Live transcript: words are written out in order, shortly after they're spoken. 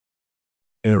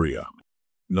Area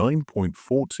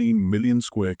 9.14 million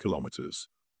square kilometers,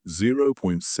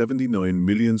 0.79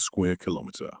 million square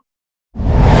kilometer.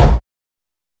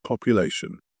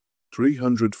 Population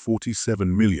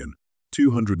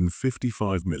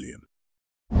 347,255,000,000.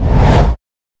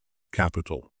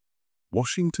 Capital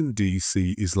Washington,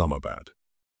 D.C. Islamabad.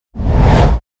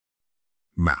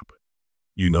 Map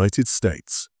United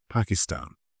States,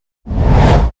 Pakistan.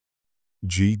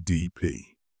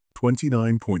 GDP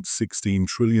 $29.16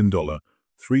 trillion,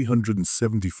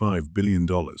 $375 billion.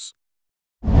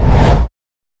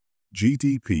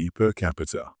 GDP per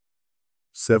capita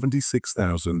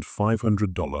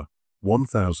 $76,500,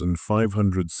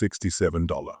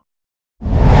 $1,567.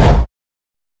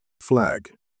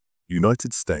 Flag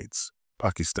United States,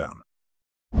 Pakistan.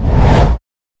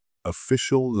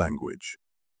 Official language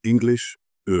English,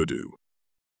 Urdu.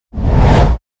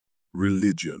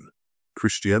 Religion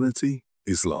Christianity,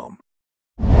 Islam.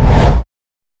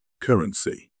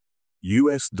 Currency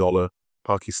US dollar,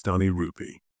 Pakistani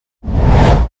rupee.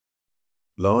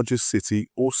 Largest city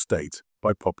or state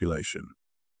by population: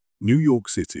 New York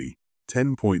City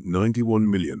 10.91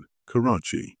 million,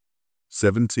 Karachi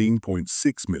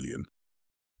 17.6 million.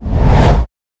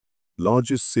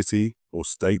 Largest city or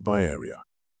state by area: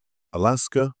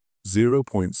 Alaska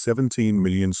 0.17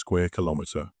 million square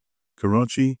kilometer,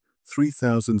 Karachi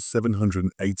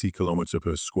 3,780 kilometer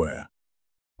per square.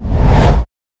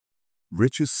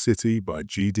 Richest city by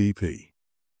GDP: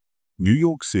 New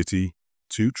York City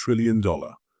 $2 trillion,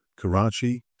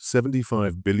 Karachi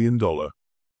 $75 billion.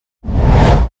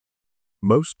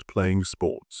 Most playing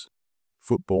sports: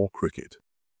 football, cricket.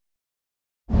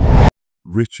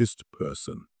 Richest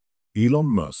person: Elon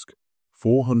Musk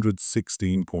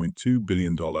 $416.2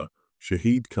 billion,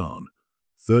 Shahid Khan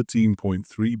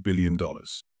 $13.3 billion.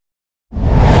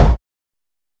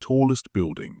 Tallest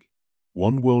building: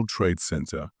 One World Trade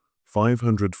Center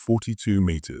 542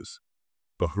 meters,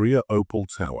 Bahria Opal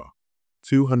Tower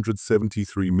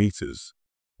 273 meters.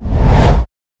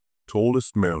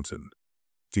 Tallest mountain: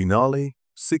 Denali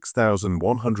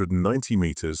 6,190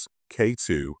 meters,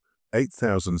 K2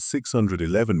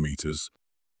 8,611 meters.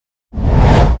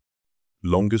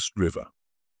 Longest river: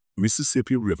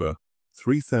 Mississippi River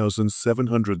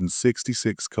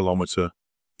 3,766 kilometer,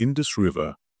 Indus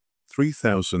River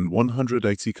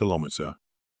 3,180 kilometer.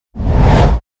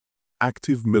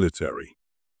 Active military: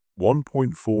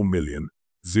 1.4 million,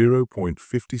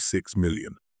 0.56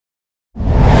 million.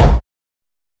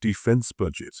 Defense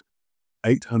budget: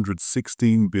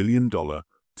 $816 billion,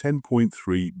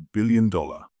 $10.3 billion.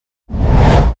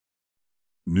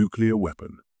 Nuclear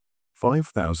weapon: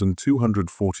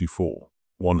 5,244,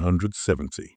 170.